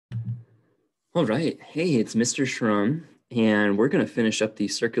All right. Hey, it's Mr. Shrum, and we're going to finish up the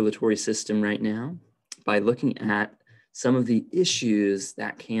circulatory system right now by looking at some of the issues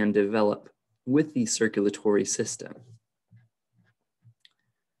that can develop with the circulatory system.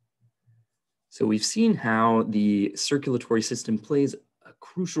 So we've seen how the circulatory system plays a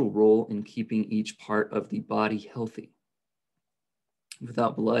crucial role in keeping each part of the body healthy.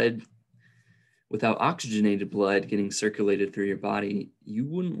 Without oxygenated blood getting circulated through your body, you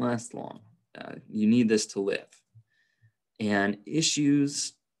wouldn't last long. You need this to live. And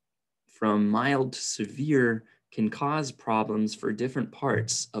issues from mild to severe can cause problems for different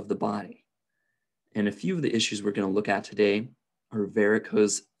parts of the body. And a few of the issues we're going to look at today are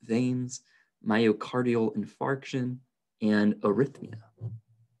varicose veins, myocardial infarction, and arrhythmia.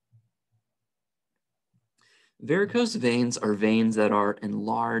 Varicose veins are veins that are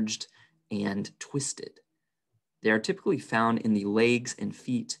enlarged and twisted. They are typically found in the legs and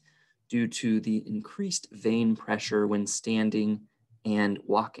feet due to the increased vein pressure when standing and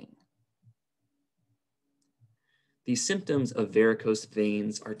walking. The symptoms of varicose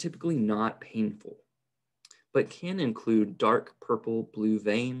veins are typically not painful, but can include dark purple-blue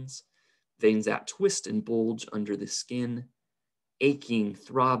veins, veins that twist and bulge under the skin, aching,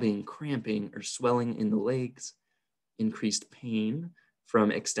 throbbing, cramping, or swelling in the legs, increased pain from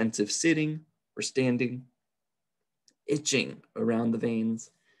extensive sitting or standing, itching around the veins,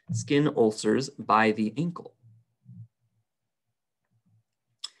 skin ulcers by the ankle.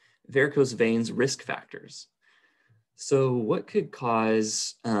 Varicose veins risk factors. So what could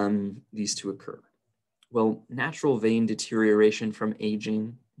cause these to occur? Well, natural vein deterioration from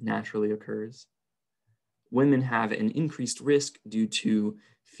aging naturally occurs. Women have an increased risk due to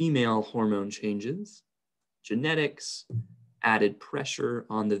female hormone changes, genetics, added pressure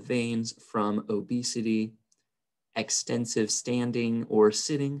on the veins from obesity, extensive standing or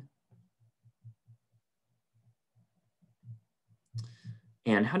sitting.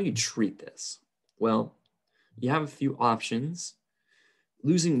 And how do you treat this? Well, you have a few options.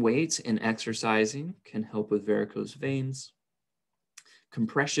 Losing weight and exercising can help with varicose veins.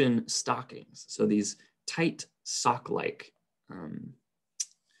 Compression stockings, so these tight sock-like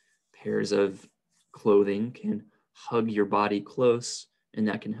pairs of clothing can hug your body close, and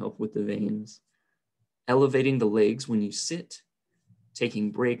that can help with the veins. Elevating the legs when you sit,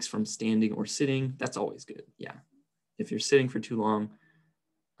 taking breaks from standing or sitting, that's always good, yeah. If you're sitting for too long,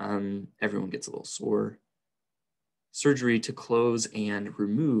 everyone gets a little sore. Surgery to close and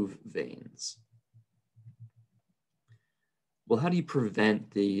remove veins. Well, how do you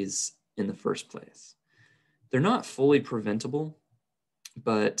prevent these in the first place? They're not fully preventable,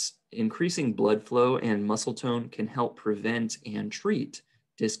 but increasing blood flow and muscle tone can help prevent and treat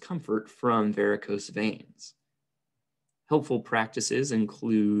discomfort from varicose veins. Helpful practices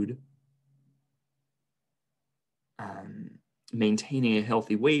include maintaining a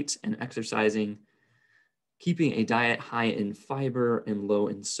healthy weight and exercising, keeping a diet high in fiber and low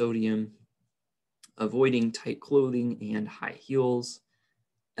in sodium, avoiding tight clothing and high heels,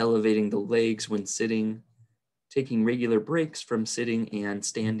 elevating the legs when sitting, taking regular breaks from sitting and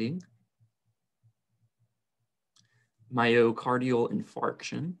standing. Myocardial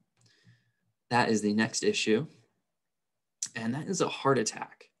infarction, that is the next issue, and that is a heart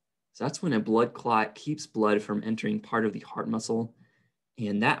attack. So that's when a blood clot keeps blood from entering part of the heart muscle,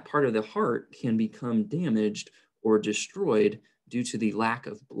 and that part of the heart can become damaged or destroyed due to the lack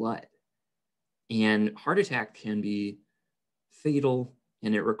of blood. And heart attack can be fatal,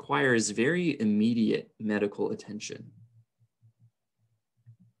 and it requires very immediate medical attention.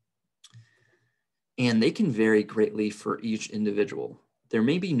 And they can vary greatly for each individual. There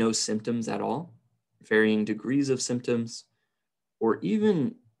may be no symptoms at all, varying degrees of symptoms, or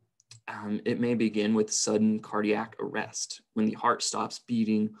even it may begin with sudden cardiac arrest when the heart stops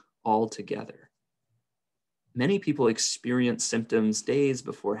beating altogether. Many people experience symptoms days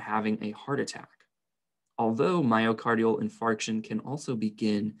before having a heart attack, although myocardial infarction can also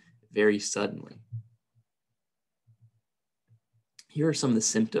begin very suddenly. Here are some of the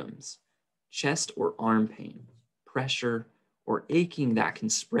symptoms: chest or arm pain, pressure or aching that can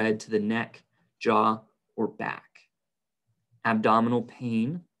spread to the neck, jaw, or back, abdominal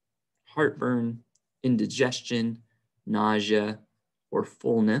pain, heartburn, indigestion, nausea or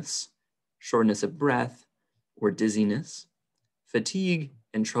fullness, shortness of breath or dizziness, fatigue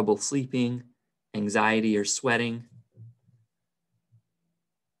and trouble sleeping, anxiety or sweating.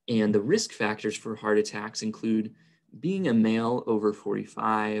 And the risk factors for heart attacks include being a male over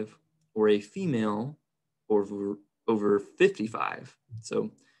 45 or a female over 55.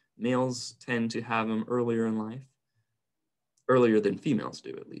 So males tend to have them earlier in life, earlier than females do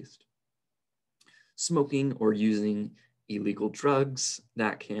at least. smoking or using illegal drugs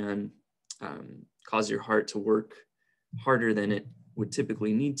that can cause your heart to work harder than it would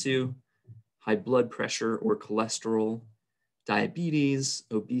typically need to, high blood pressure or cholesterol, diabetes,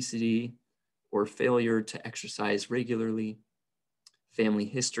 obesity, or failure to exercise regularly, family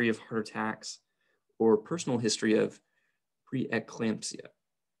history of heart attacks, or personal history of preeclampsia.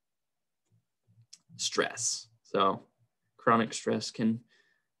 Stress. So chronic stress can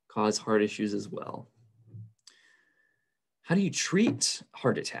cause heart issues as well. How do you treat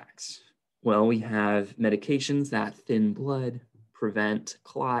heart attacks? Well, we have medications that thin blood, prevent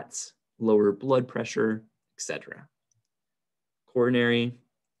clots, lower blood pressure, etc. Coronary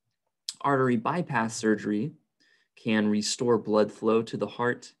artery bypass surgery can restore blood flow to the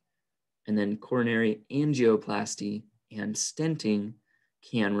heart, and then coronary angioplasty and stenting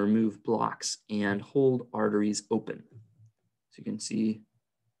can remove blocks and hold arteries open. So you can see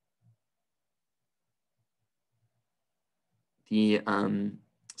the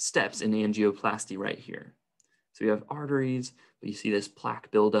steps in angioplasty right here. So you have arteries, but you see this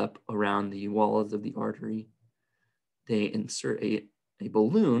plaque buildup around the walls of the artery. They insert a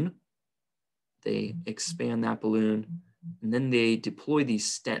balloon, they expand that balloon, and then they deploy these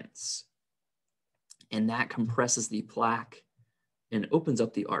stents. And that compresses the plaque and opens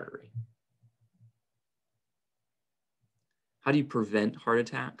up the artery. How do you prevent heart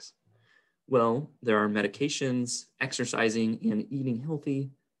attacks? Well, there are medications, exercising and eating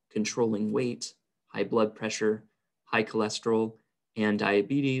healthy, controlling weight, high blood pressure, high cholesterol, and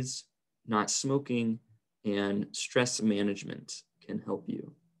diabetes, not smoking, and stress management can help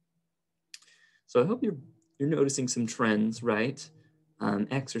you. So I hope you're noticing some trends, right?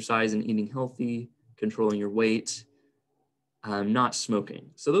 Exercise and eating healthy, controlling your weight, not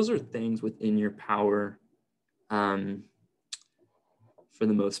smoking. So those are things within your power for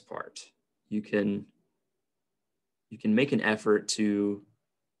the most part. You can make an effort to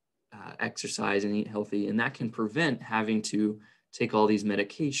exercise and eat healthy, and that can prevent having to take all these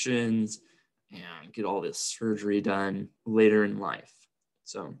medications and get all this surgery done later in life.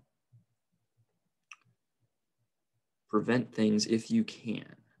 So prevent things if you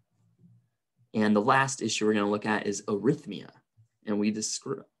can. And the last issue we're going to look at is arrhythmia. And we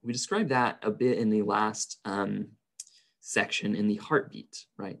described that a bit in the last section in the heartbeat,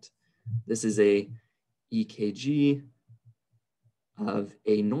 right? This is a EKG of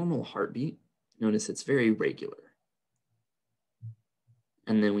a normal heartbeat. Notice it's very regular.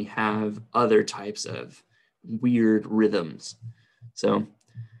 And then we have other types of weird rhythms. So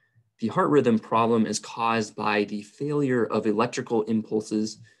the heart rhythm problem is caused by the failure of electrical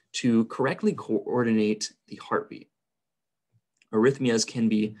impulses to correctly coordinate the heartbeat. Arrhythmias can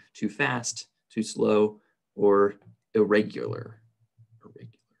be too fast, too slow, or irregular.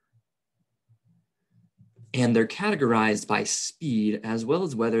 And they're categorized by speed as well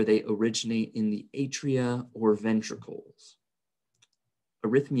as whether they originate in the atria or ventricles.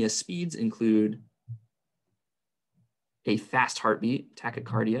 Arrhythmia speeds include a fast heartbeat,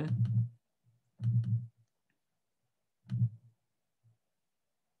 tachycardia,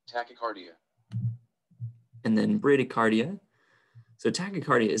 and then bradycardia. So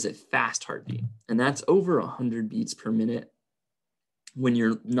tachycardia is a fast heartbeat, and that's over 100 beats per minute when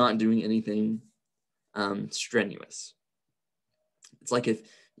you're not doing anything strenuous. It's like if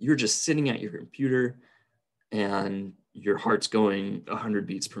you're just sitting at your computer and your heart's going 100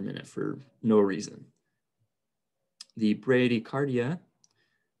 beats per minute for no reason. The bradycardia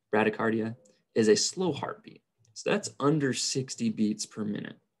is a slow heartbeat. So that's under 60 beats per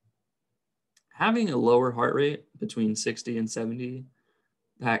minute. Having a lower heart rate between 60 and 70,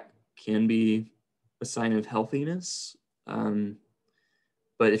 that can be a sign of healthiness.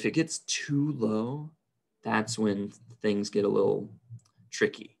 But if it gets too low, that's when things get a little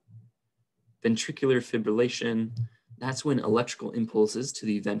tricky. Ventricular fibrillation, that's when electrical impulses to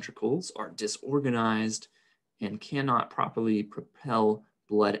the ventricles are disorganized and cannot properly propel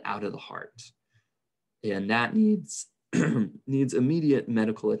blood out of the heart. And that needs immediate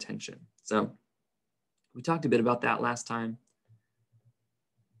medical attention. So we talked a bit about that last time.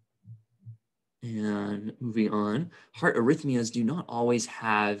 And moving on, heart arrhythmias do not always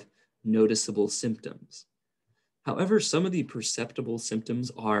have noticeable symptoms. However, some of the perceptible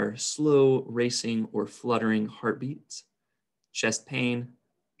symptoms are slow, racing, or fluttering heartbeats, chest pain,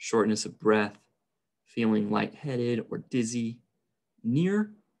 shortness of breath, feeling lightheaded or dizzy,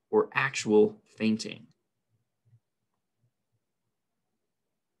 near or actual fainting.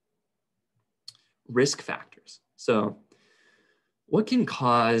 Risk factors. So, what can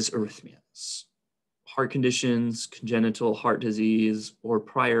cause arrhythmias? Heart conditions, congenital heart disease, or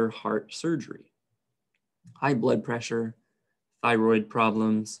prior heart surgery. high blood pressure, thyroid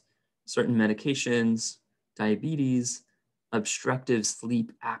problems, certain medications, diabetes, obstructive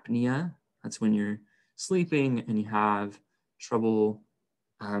sleep apnea. That's when you're sleeping and you have trouble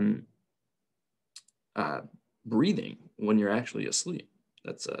breathing when you're actually asleep.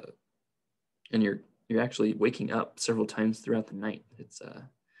 That's and you're actually waking up several times throughout the night. It's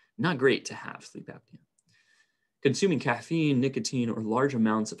not great to have sleep apnea. Consuming caffeine, nicotine, or large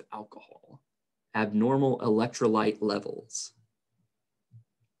amounts of alcohol. Abnormal electrolyte levels.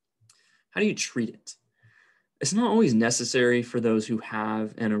 How do you treat it? It's not always necessary for those who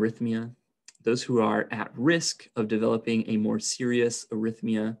have an arrhythmia. Those who are at risk of developing a more serious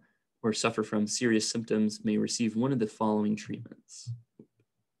arrhythmia or suffer from serious symptoms may receive one of the following treatments.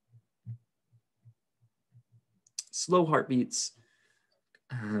 Slow heartbeats.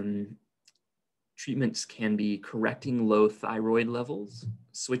 Treatments can be correcting low thyroid levels,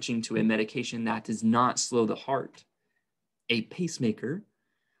 switching to a medication that does not slow the heart, a pacemaker.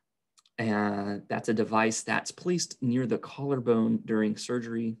 That's a device that's placed near the collarbone during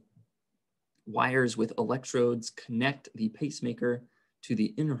surgery. Wires with electrodes connect the pacemaker to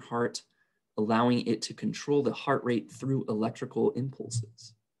the inner heart, allowing it to control the heart rate through electrical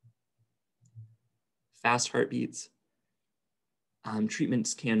impulses. Fast heartbeats.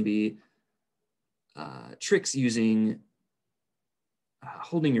 Treatments can be tricks using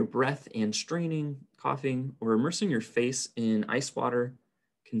holding your breath and straining, coughing, or immersing your face in ice water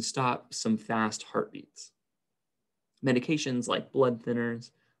can stop some fast heartbeats. Medications like blood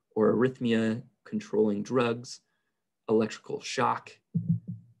thinners or arrhythmia controlling drugs, electrical shock,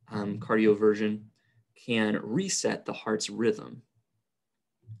 cardioversion can reset the heart's rhythm.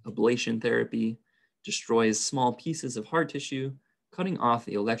 Ablation therapy destroys small pieces of heart tissue, cutting off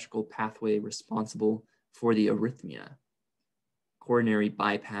the electrical pathway responsible for the arrhythmia. Coronary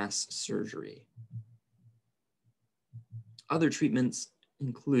bypass surgery. Other treatments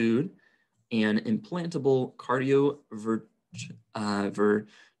include an implantable cardioverter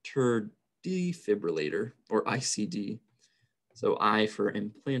defibrillator, or ICD. So I for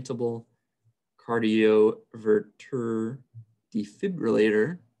implantable cardioverter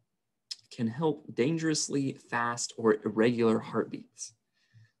defibrillator can help dangerously fast or irregular heartbeats.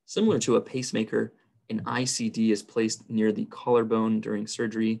 Similar to a pacemaker, an ICD is placed near the collarbone during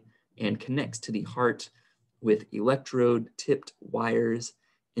surgery and connects to the heart with electrode-tipped wires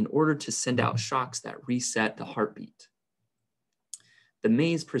in order to send out shocks that reset the heartbeat. The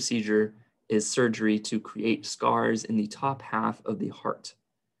maze procedure is surgery to create scars in the top half of the heart.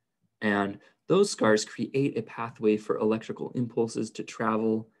 And those scars create a pathway for electrical impulses to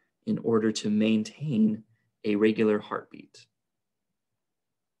travel in order to maintain a regular heartbeat.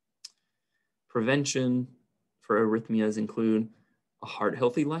 Prevention for arrhythmias include a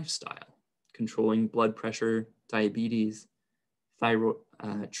heart-healthy lifestyle, controlling blood pressure, diabetes,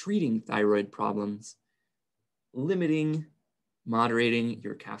 treating thyroid problems, limiting, moderating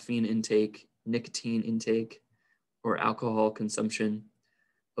your caffeine intake, nicotine intake, or alcohol consumption,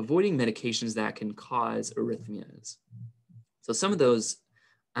 avoiding medications that can cause arrhythmias. So some of those,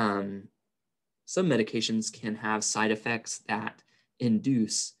 some medications can have side effects that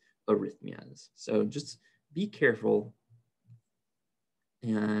induce arrhythmias. So just be careful.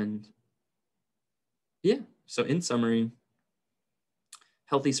 And yeah, so in summary,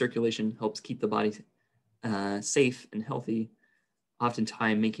 healthy circulation helps keep the body safe and healthy.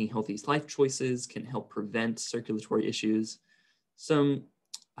 Oftentimes, making healthy life choices can help prevent circulatory issues. Some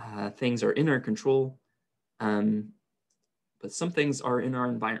things are in our control, but some things are in our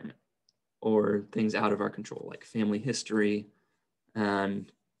environment or things out of our control, like family history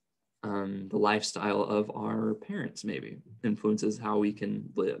and the lifestyle of our parents maybe influences how we can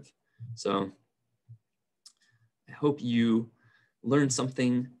live. So I hope you learned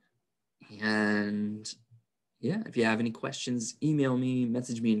something. And yeah, if you have any questions, email me,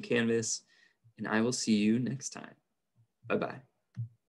 message me in Canvas, and I will see you next time. Bye-bye.